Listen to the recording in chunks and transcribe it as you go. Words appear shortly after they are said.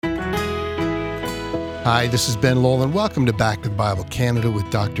Hi, this is Ben Lowell, and welcome to Back to the Bible Canada with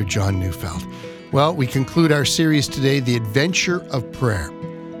Dr. John Neufeld. Well, we conclude our series today, The Adventure of Prayer.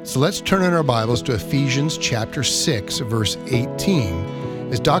 So let's turn in our Bibles to Ephesians chapter 6, verse 18,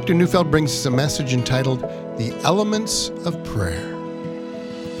 as Dr. Neufeld brings us a message entitled, The Elements of Prayer.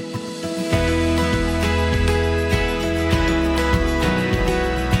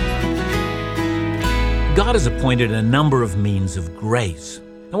 God has appointed a number of means of grace.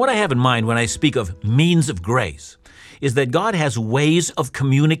 And what I have in mind when I speak of means of grace is that God has ways of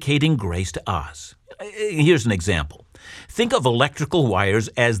communicating grace to us. Here's an example. Think of electrical wires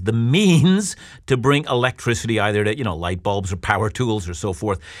as the means to bring electricity either to, light bulbs or power tools or so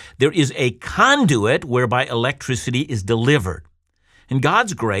forth. There is a conduit whereby electricity is delivered. And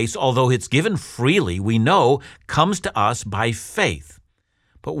God's grace, although it's given freely, we know, comes to us by faith.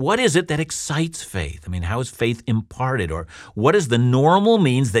 But what is it that excites faith? How is faith imparted? Or what is the normal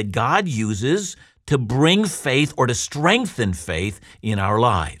means that God uses to bring faith or to strengthen faith in our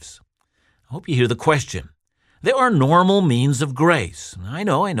lives? I hope you hear the question. There are normal means of grace. I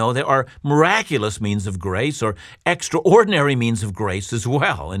know. There are miraculous means of grace or extraordinary means of grace as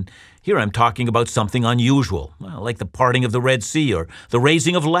well. And here I'm talking about something unusual, like the parting of the Red Sea or the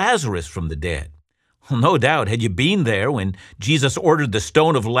raising of Lazarus from the dead. Well, no doubt, had you been there when Jesus ordered the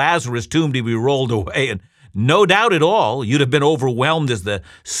stone of Lazarus' tomb to be rolled away, and no doubt at all, you'd have been overwhelmed as the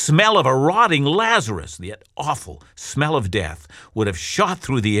smell of a rotting Lazarus, the awful smell of death, would have shot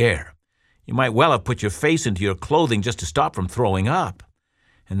through the air. You might well have put your face into your clothing just to stop from throwing up.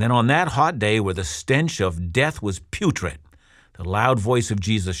 And then on that hot day where the stench of death was putrid, the loud voice of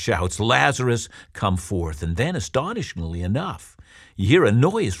Jesus shouts, "Lazarus, come forth." And then, astonishingly enough, you hear a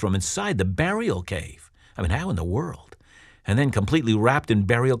noise from inside the burial cave. How in the world? And then completely wrapped in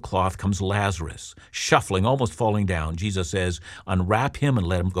burial cloth comes Lazarus, shuffling, almost falling down. Jesus says, "Unwrap him and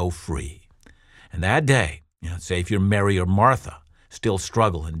let him go free." And that day, say if you're Mary or Martha, still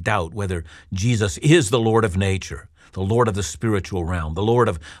struggle and doubt whether Jesus is the Lord of nature, the Lord of the spiritual realm, the Lord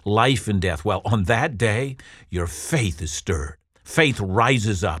of life and death. Well, on that day, your faith is stirred. Faith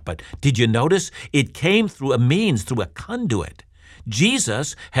rises up. But did you notice? It came through a conduit.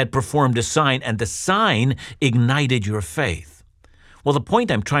 Jesus had performed a sign, and the sign ignited your faith. Well, the point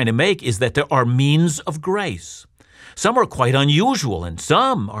I'm trying to make is that there are means of grace. Some are quite unusual, and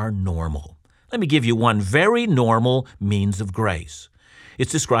some are normal. Let me give you one very normal means of grace.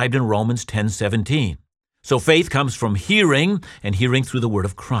 It's described in Romans 10:17. So faith comes from hearing, and hearing through the word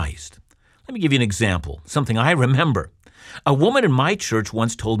of Christ. Let me give you an example, something I remember. A woman in my church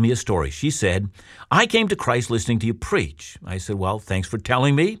once told me a story. She said, "I came to Christ listening to you preach." I said, "Well, thanks for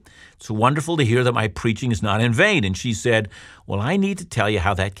telling me. It's wonderful to hear that my preaching is not in vain." And she said, "Well, I need to tell you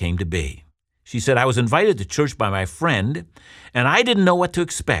how that came to be." She said, "I was invited to church by my friend, and I didn't know what to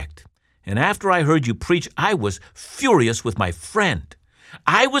expect. And after I heard you preach, I was furious with my friend.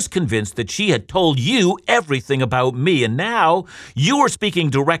 I was convinced that she had told you everything about me, and now you were speaking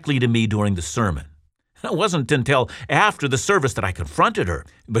directly to me during the sermon. It wasn't until after the service that I confronted her,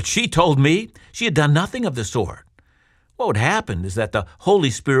 but she told me she had done nothing of the sort. What had happened is that the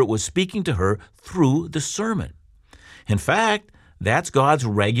Holy Spirit was speaking to her through the sermon. In fact, that's God's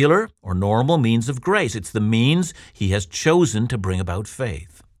regular or normal means of grace. It's the means He has chosen to bring about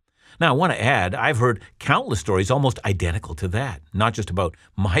faith. Now, I want to add, I've heard countless stories almost identical to that, not just about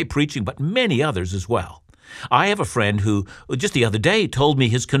my preaching, but many others as well. I have a friend who just the other day told me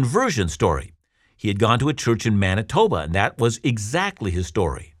his conversion story. He had gone to a church in Manitoba, and that was exactly his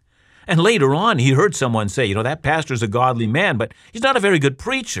story. And later on, he heard someone say, that pastor's a godly man, but he's not a very good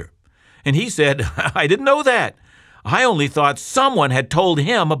preacher. And he said, "I didn't know that. I only thought someone had told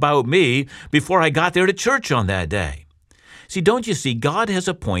him about me before I got there to church on that day." See, don't you see, God has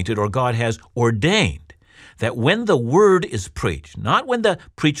appointed or God has ordained that when the word is preached, not when the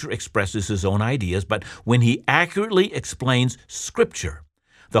preacher expresses his own ideas, but when he accurately explains Scripture,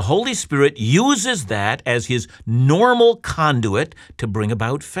 the Holy Spirit uses that as His normal conduit to bring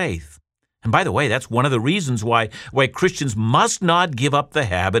about faith. And by the way, that's one of the reasons why Christians must not give up the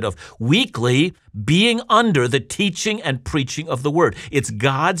habit of weekly being under the teaching and preaching of the Word. It's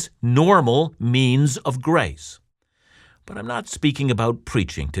God's normal means of grace. But I'm not speaking about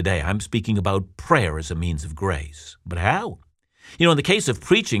preaching today. I'm speaking about prayer as a means of grace. But how? In the case of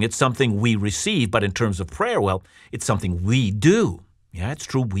preaching, it's something we receive, but in terms of prayer, well, it's something we do. Yeah, it's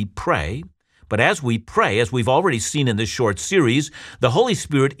true, we pray. But as we pray, as we've already seen in this short series, the Holy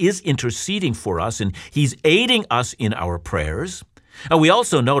Spirit is interceding for us, and He's aiding us in our prayers. And we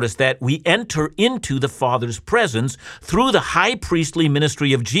also notice that we enter into the Father's presence through the high priestly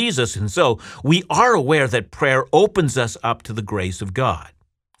ministry of Jesus, and so we are aware that prayer opens us up to the grace of God.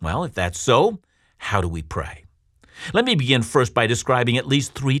 Well, if that's so, how do we pray? Let me begin first by describing at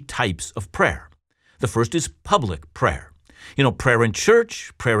least 3 types of prayer. The first is public prayer. Prayer in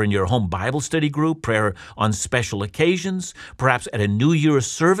church, prayer in your home Bible study group, prayer on special occasions, perhaps at a New Year's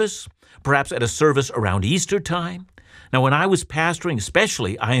service, perhaps at a service around Easter time. Now, when I was pastoring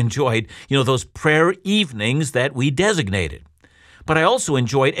especially, I enjoyed, those prayer evenings that we designated. But I also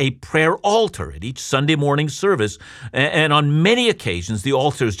enjoyed a prayer altar at each Sunday morning service, and on many occasions the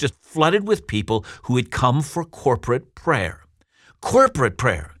altar is just flooded with people who had come for corporate prayer. Corporate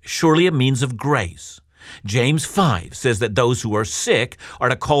prayer is surely a means of grace. James 5 says that those who are sick are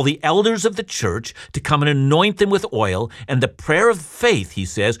to call the elders of the church to come and anoint them with oil, and the prayer of faith, he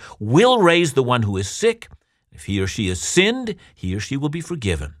says, will raise the one who is sick. If he or she has sinned, he or she will be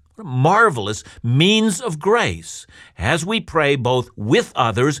forgiven. What a marvelous means of grace as we pray both with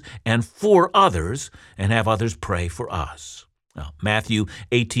others and for others, and have others pray for us. Now, Matthew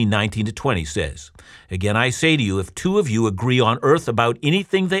 18:19-20 says, "Again I say to you, if 2 of you agree on earth about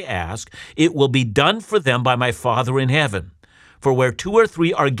anything they ask, it will be done for them by my Father in heaven. For where 2 or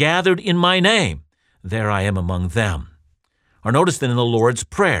 3 are gathered in my name, there I am among them." Or notice that in the Lord's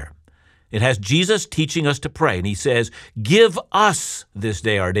Prayer, it has Jesus teaching us to pray, and he says, "Give us this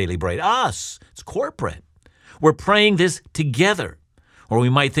day our daily bread." Us. It's corporate. We're praying this together. Or we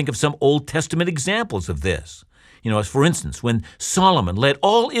might think of some Old Testament examples of this. As for instance, when Solomon led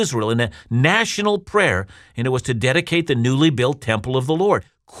all Israel in a national prayer, and it was to dedicate the newly built temple of the Lord.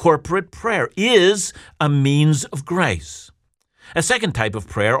 Corporate prayer is a means of grace. A second type of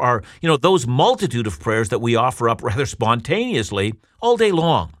prayer are, those multitude of prayers that we offer up rather spontaneously all day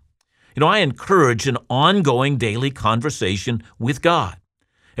long. I encourage an ongoing daily conversation with God.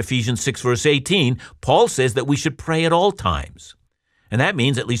 Ephesians 6 verse 18, Paul says that we should pray at all times. And that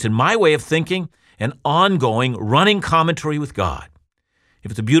means, at least in my way of thinking, an ongoing, running commentary with God. If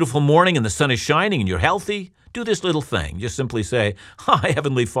it's a beautiful morning and the sun is shining and you're healthy, do this little thing. Just simply say, "Hi,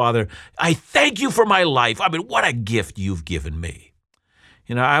 Heavenly Father, I thank you for my life. What a gift you've given me."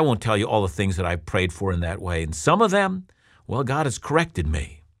 I won't tell you all the things that I've prayed for in that way. And some of them, God has corrected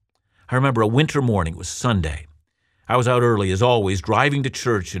me. I remember a winter morning. It was Sunday. I was out early, as always, driving to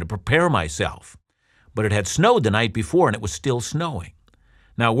church and to prepare myself. But it had snowed the night before, and it was still snowing.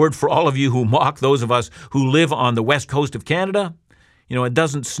 Now, a word for all of you who mock those of us who live on the west coast of Canada. It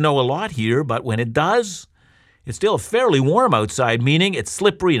doesn't snow a lot here, but when it does, it's still fairly warm outside, meaning it's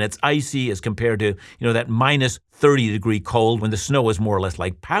slippery and it's icy as compared to, that minus 30-degree cold when the snow is more or less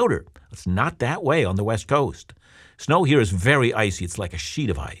like powder. It's not that way on the west coast. Snow here is very icy. It's like a sheet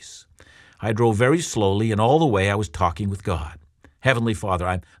of ice. I drove very slowly, and all the way I was talking with God. "Heavenly Father,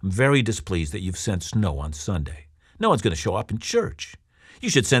 I'm very displeased that you've sent snow on Sunday. No one's going to show up in church. You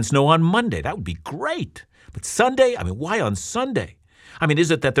should send snow on Monday. That would be great. But Sunday? Why on Sunday?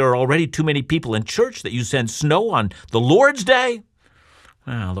 Is it that there are already too many people in church that you send snow on the Lord's Day?"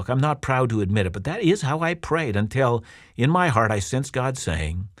 Look, I'm not proud to admit it, but that is how I prayed until in my heart I sensed God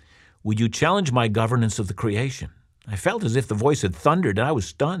saying, "Would you challenge my governance of the creation?" I felt as if the voice had thundered, and I was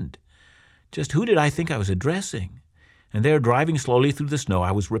stunned. Just who did I think I was addressing? And there, driving slowly through the snow,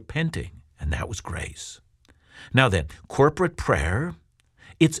 I was repenting, and that was grace. Now then, corporate prayer,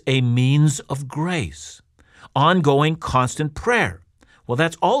 it's a means of grace. Ongoing, constant prayer,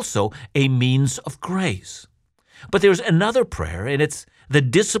 that's also a means of grace. But there's another prayer, and it's the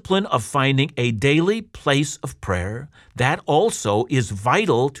discipline of finding a daily place of prayer. That also is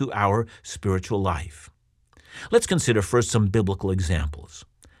vital to our spiritual life. Let's consider first some biblical examples.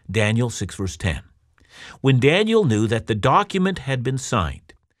 Daniel 6 verse 10. When Daniel knew that the document had been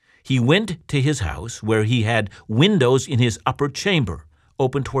signed, he went to his house where he had windows in his upper chamber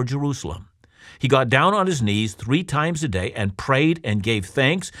open toward Jerusalem. He got down on his knees 3 times a day and prayed and gave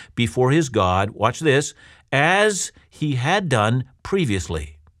thanks before his God, watch this, as he had done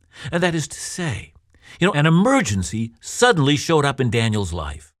previously. And that is to say, an emergency suddenly showed up in Daniel's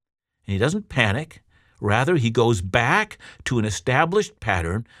life. And he doesn't panic. Rather, he goes back to an established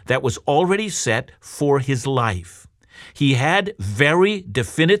pattern that was already set for his life. He had very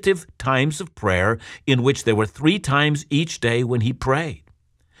definitive times of prayer in which there were 3 times each day when he prayed.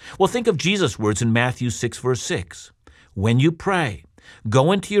 Think of Jesus' words in Matthew 6 verse 6. "When you pray,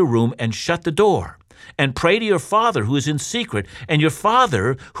 go into your room and shut the door, and pray to your Father who is in secret, and your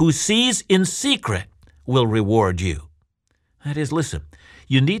Father who sees in secret will reward you." That is, listen,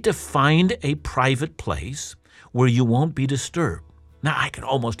 you need to find a private place where you won't be disturbed. Now, I can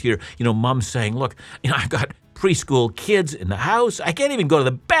almost hear, mom saying, "Look, I've got preschool kids in the house. I can't even go to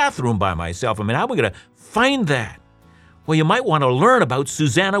the bathroom by myself. How am I going to find that?" Well, you might want to learn about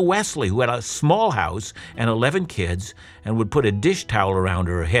Susanna Wesley, who had a small house and 11 kids and would put a dish towel around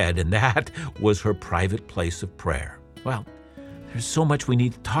her head, and that was her private place of prayer. Well, there's so much we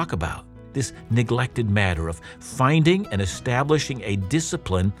need to talk about. This neglected matter of finding and establishing a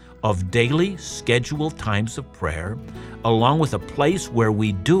discipline of daily scheduled times of prayer, along with a place where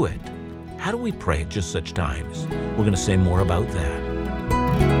we do it. How do we pray at just such times? We're going to say more about that.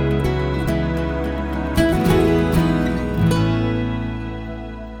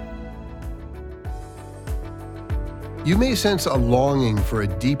 You may sense a longing for a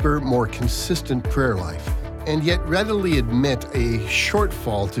deeper, more consistent prayer life, and yet readily admit a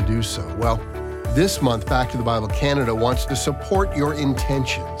shortfall to do so. Well, this month, Back to the Bible Canada wants to support your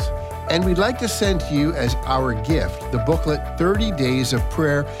intentions. And we'd like to send to you as our gift the booklet 30 Days of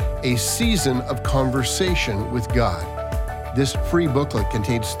Prayer, a Season of Conversation with God. This free booklet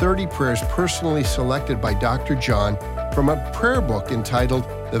contains 30 prayers personally selected by Dr. John from a prayer book entitled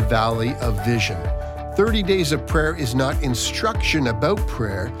The Valley of Vision. 30 Days of Prayer is not instruction about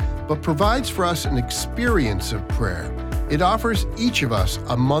prayer, but provides for us an experience of prayer. It offers each of us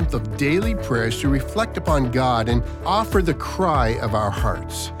a month of daily prayers to reflect upon God and offer the cry of our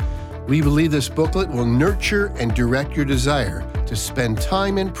hearts. We believe this booklet will nurture and direct your desire to spend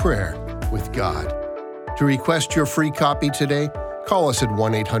time in prayer with God. To request your free copy today, call us at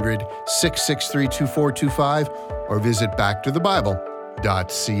 1-800-663-2425 or visit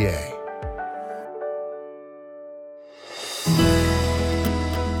backtothebible.ca.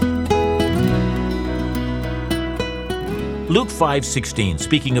 Luke 5:16,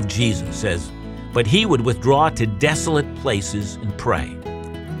 speaking of Jesus, says, "But he would withdraw to desolate places and pray."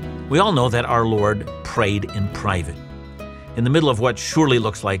 We all know that our Lord prayed in private, in the middle of what surely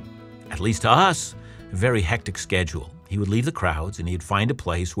looks like, at least to us, a very hectic schedule. He would leave the crowds and he'd find a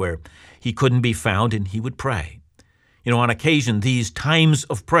place where he couldn't be found and he would pray. On occasion, these times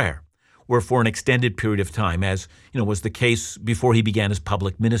of prayer were for an extended period of time, as was the case before he began his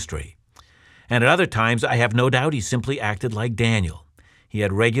public ministry. And at other times, I have no doubt he simply acted like Daniel. He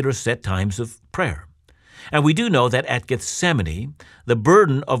had regular set times of prayer. And we do know that at Gethsemane, the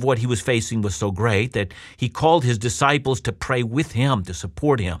burden of what he was facing was so great that he called his disciples to pray with him, to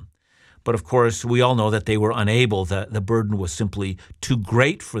support him. But of course, we all know that they were unable. The burden was simply too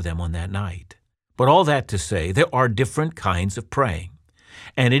great for them on that night. But all that to say, there are different kinds of praying.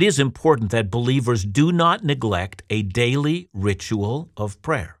 And it is important that believers do not neglect a daily ritual of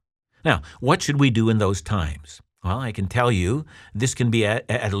prayer. Now, what should we do in those times? Well, I can tell you this can be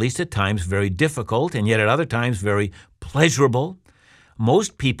at least at times very difficult and yet at other times very pleasurable.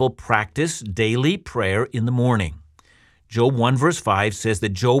 Most people practice daily prayer in the morning. Job 1 verse 5 says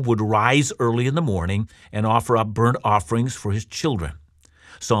that Job would rise early in the morning and offer up burnt offerings for his children.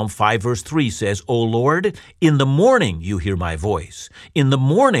 Psalm 5 verse 3 says, "O Lord, in the morning you hear my voice. In the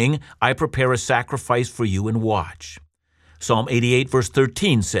morning I prepare a sacrifice for you and watch." Psalm 88 verse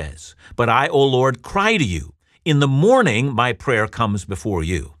 13 says, "But I, O Lord, cry to you. In the morning my prayer comes before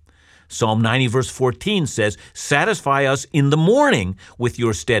you." Psalm 90 verse 14 says, "Satisfy us in the morning with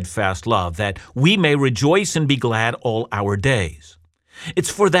your steadfast love, that we may rejoice and be glad all our days."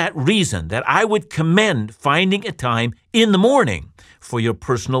 It's for that reason that I would commend finding a time in the morning for your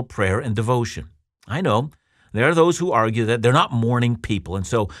personal prayer and devotion. I know there are those who argue that they're not morning people, and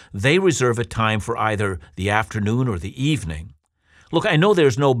so they reserve a time for either the afternoon or the evening. Look, I know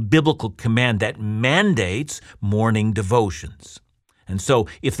there's no biblical command that mandates morning devotions. And so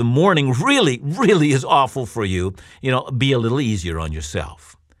if the morning really is awful for you, be a little easier on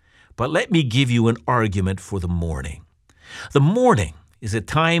yourself. But let me give you an argument for the morning. The morning is a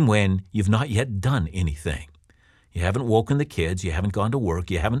time when you've not yet done anything. You haven't woken the kids, you haven't gone to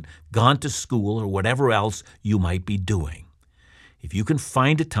work, you haven't gone to school or whatever else you might be doing. If you can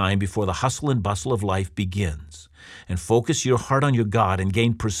find a time before the hustle and bustle of life begins and focus your heart on your God and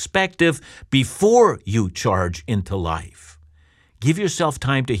gain perspective before you charge into life, give yourself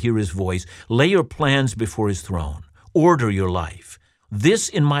time to hear his voice, lay your plans before his throne, order your life. This,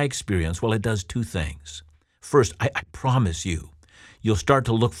 in my experience, it does two things. First, I promise you'll start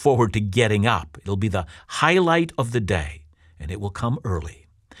to look forward to getting up. It'll be the highlight of the day, and it will come early.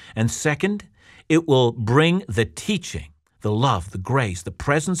 And second, it will bring the teaching, the love, the grace, the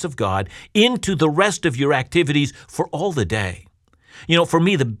presence of God into the rest of your activities for all the day. For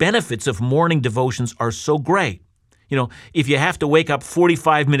me, the benefits of morning devotions are so great. If you have to wake up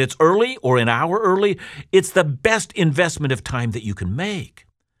 45 minutes early or an hour early, it's the best investment of time that you can make.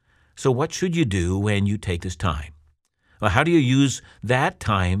 So what should you do when you take this time? Well, how do you use that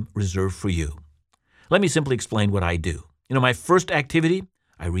time reserved for you? Let me simply explain what I do. My first activity,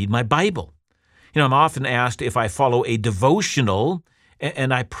 I read my Bible. I'm often asked if I follow a devotional,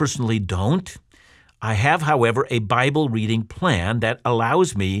 and I personally don't. I have, however, a Bible reading plan that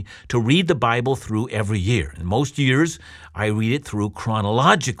allows me to read the Bible through every year. And most years, I read it through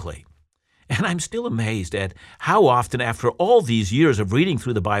chronologically. And I'm still amazed at how often, after all these years of reading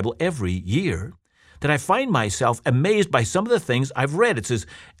through the Bible every year, that I find myself amazed by some of the things I've read. It says,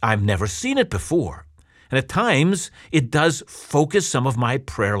 I've never seen it before. And at times, it does focus some of my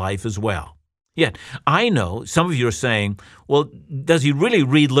prayer life as well. Yet, I know some of you are saying, well, does he really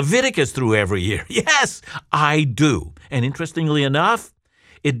read Leviticus through every year? Yes, I do. And interestingly enough,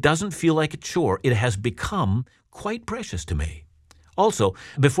 it doesn't feel like a chore. It has become quite precious to me. Also,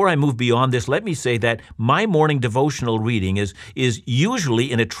 before I move beyond this, let me say that my morning devotional reading is usually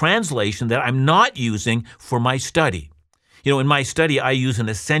in a translation that I'm not using for my study. In my study, I use an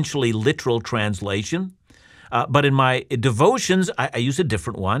essentially literal translation. But in my devotions, I use a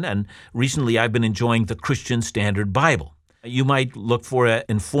different one, and recently I've been enjoying the Christian Standard Bible. You might look for an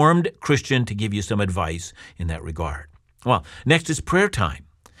informed Christian to give you some advice in that regard. Well, next is prayer time.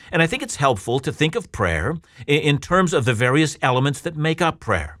 And I think it's helpful to think of prayer in terms of the various elements that make up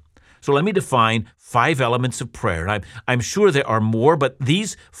prayer. So let me define 5 elements of prayer. I'm sure there are more, but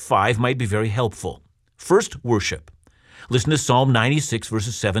these 5 might be very helpful. First, worship. Listen to Psalm 96,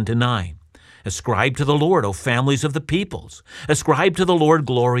 verses 7 to 9. Ascribe to the Lord, O families of the peoples. Ascribe to the Lord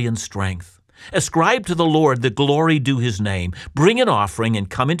glory and strength. Ascribe to the Lord the glory due his name. Bring an offering and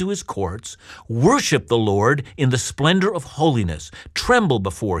come into his courts. Worship the Lord in the splendor of holiness. Tremble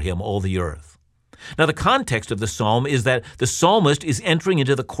before him, all the earth. Now, the context of the psalm is that the psalmist is entering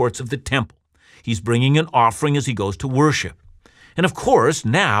into the courts of the temple. He's bringing an offering as he goes to worship. And of course,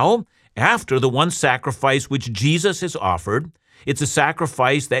 now, after the one sacrifice which Jesus has offered, it's a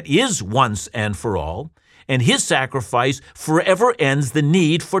sacrifice that is once and for all, and his sacrifice forever ends the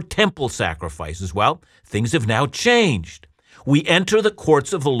need for temple sacrifices. Well, things have now changed. We enter the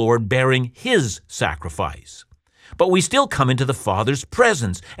courts of the Lord bearing his sacrifice. But we still come into the Father's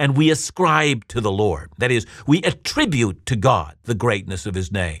presence, and we ascribe to the Lord. That is, we attribute to God the greatness of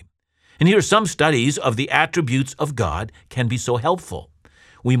his name. And here some studies of the attributes of God can be so helpful.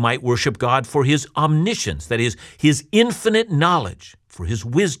 We might worship God for his omniscience, that is, his infinite knowledge, for his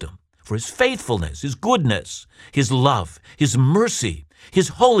wisdom, for his faithfulness, his goodness, his love, his mercy, his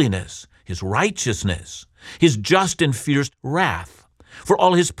holiness, his righteousness, his just and fierce wrath, for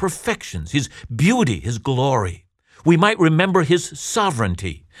all his perfections, his beauty, his glory. We might remember his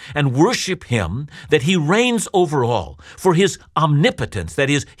sovereignty and worship him that he reigns over all, for his omnipotence, that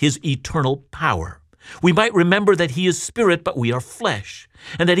is, his eternal power. We might remember that he is spirit, but we are flesh,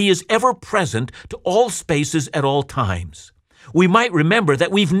 and that he is ever present to all spaces at all times. We might remember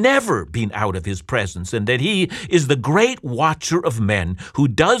that we've never been out of his presence, and that he is the great watcher of men who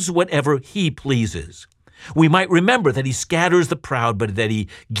does whatever he pleases. We might remember that he scatters the proud, but that he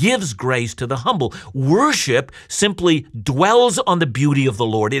gives grace to the humble. Worship simply dwells on the beauty of the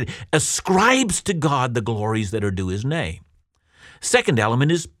Lord. It ascribes to God the glories that are due his name. Second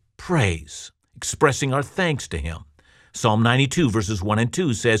element is praise, expressing our thanks to him. Psalm 92, verses 1 and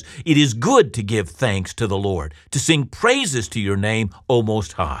 2 says, "It is good to give thanks to the Lord, to sing praises to your name, O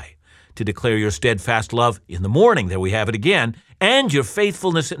Most High, to declare your steadfast love in the morning," there we have it again, "and your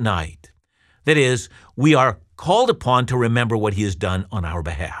faithfulness at night." That is, we are called upon to remember what he has done on our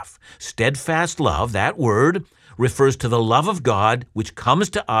behalf. Steadfast love, that word, refers to the love of God which comes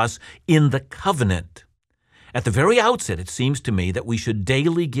to us in the covenant. At the very outset, it seems to me that we should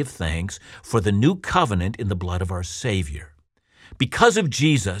daily give thanks for the new covenant in the blood of our Savior. Because of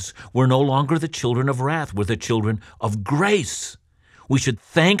Jesus, we're no longer the children of wrath, we're the children of grace. We should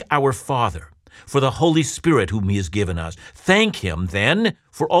thank our Father for the Holy Spirit whom he has given us. Thank him, then,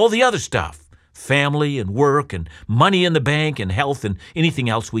 for all the other stuff, family and work and money in the bank and health and anything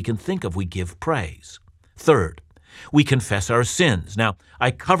else we can think of. We give praise. Third, we confess our sins. Now,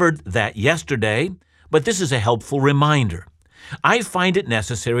 I covered that yesterday, but this is a helpful reminder. I find it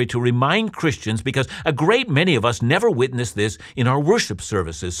necessary to remind Christians because a great many of us never witness this in our worship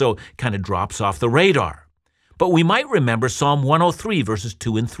services, so it kind of drops off the radar. But we might remember Psalm 103, verses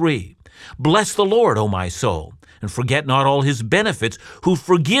 2 and 3. "Bless the Lord, O my soul, and forget not all his benefits, who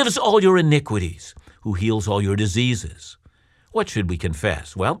forgives all your iniquities, who heals all your diseases." What should we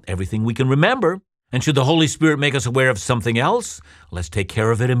confess? Well, everything we can remember. And should the Holy Spirit make us aware of something else, let's take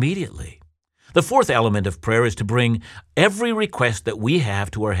care of it immediately. The fourth element of prayer is to bring every request that we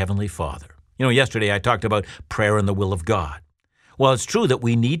have to our Heavenly Father. Yesterday I talked about prayer and the will of God. Well, it's true that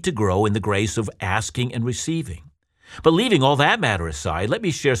we need to grow in the grace of asking and receiving. But leaving all that matter aside, let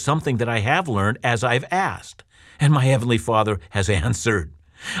me share something that I have learned as I've asked, and my Heavenly Father has answered.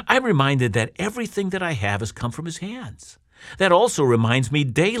 I'm reminded that everything that I have has come from His hands. That also reminds me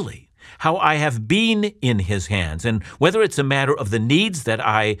daily how I have been in His hands, and whether it's a matter of the needs that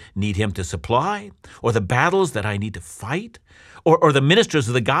I need Him to supply, or the battles that I need to fight, or the ministers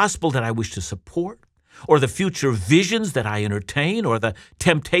of the gospel that I wish to support, or the future visions that I entertain, or the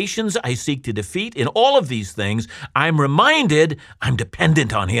temptations I seek to defeat, in all of these things, I'm reminded I'm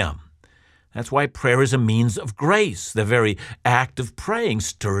dependent on Him. That's why prayer is a means of grace. The very act of praying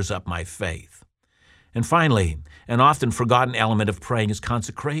stirs up my faith. And finally, an often forgotten element of praying is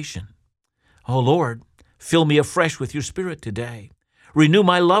consecration. Oh Lord, fill me afresh with your Spirit today. Renew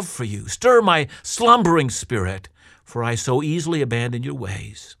my love for you. Stir my slumbering spirit, for I so easily abandon your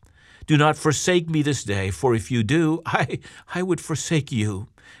ways. Do not forsake me this day, for if you do, I would forsake you,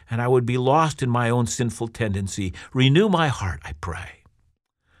 and I would be lost in my own sinful tendency. Renew my heart, I pray.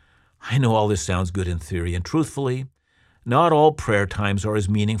 I know all this sounds good in theory, and truthfully, not all prayer times are as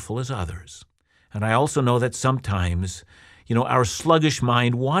meaningful as others. And I also know that sometimes, our sluggish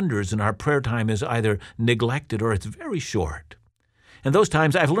mind wanders and our prayer time is either neglected or it's very short. And those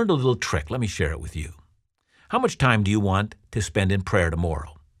times I've learned a little trick. Let me share it with you. How much time do you want to spend in prayer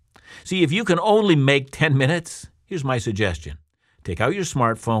tomorrow? See, if you can only make 10 minutes, here's my suggestion. Take out your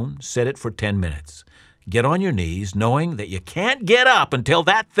smartphone, set it for 10 minutes. Get on your knees, knowing that you can't get up until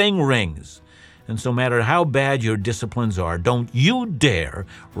that thing rings. And so no matter how bad your disciplines are, don't you dare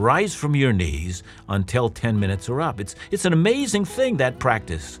rise from your knees until 10 minutes are up. It's an amazing thing, that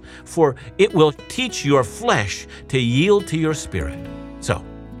practice, for it will teach your flesh to yield to your spirit. So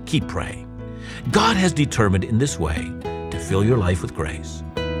keep praying. God has determined in this way to fill your life with grace.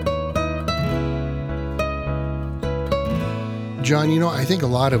 John, I think a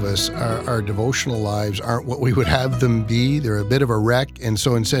lot of us, our devotional lives aren't what we would have them be. They're a bit of a wreck. And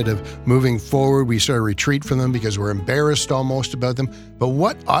so instead of moving forward, we sort of retreat from them because we're embarrassed almost about them. But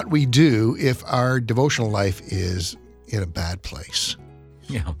what ought we do if our devotional life is in a bad place?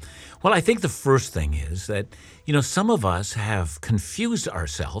 Yeah. Well, I think the first thing is that, some of us have confused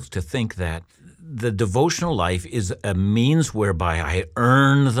ourselves to think that the devotional life is a means whereby I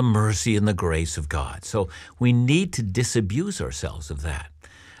earn the mercy and the grace of God. So we need to disabuse ourselves of that.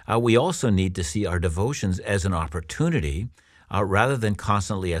 We also need to see our devotions as an opportunity rather than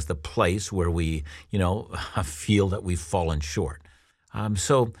constantly as the place where we, feel that we've fallen short.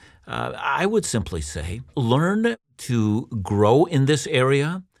 So I would simply say, learn to grow in this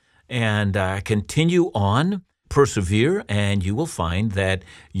area and continue on, persevere, and you will find that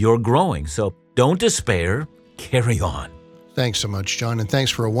you're growing. So don't despair, carry on. Thanks so much, John, and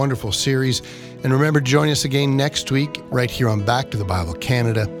thanks for a wonderful series. And remember to join us again next week right here on Back to the Bible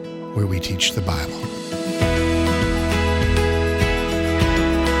Canada, where we teach the Bible.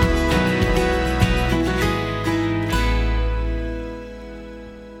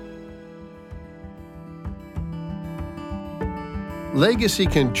 Legacy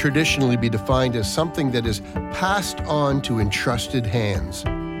can traditionally be defined as something that is passed on to entrusted hands.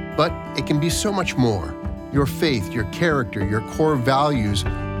 But it can be so much more. Your faith, your character, your core values,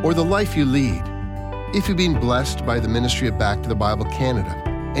 or the life you lead. If you've been blessed by the ministry of Back to the Bible Canada,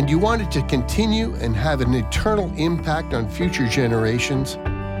 and you want it to continue and have an eternal impact on future generations,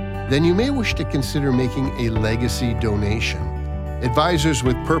 then you may wish to consider making a legacy donation. Advisors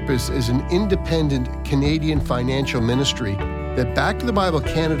with Purpose is an independent Canadian financial ministry that Back to the Bible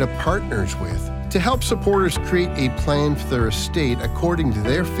Canada partners with to help supporters create a plan for their estate according to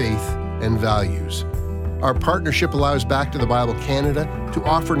their faith and values. Our partnership allows Back to the Bible Canada to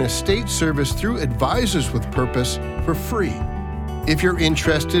offer an estate service through Advisors with Purpose for free. If you're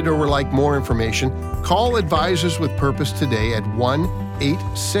interested or would like more information, call Advisors with Purpose today at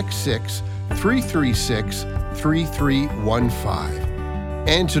 1-866-336-3315.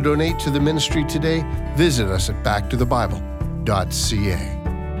 And to donate to the ministry today, visit us at backtothebible.ca.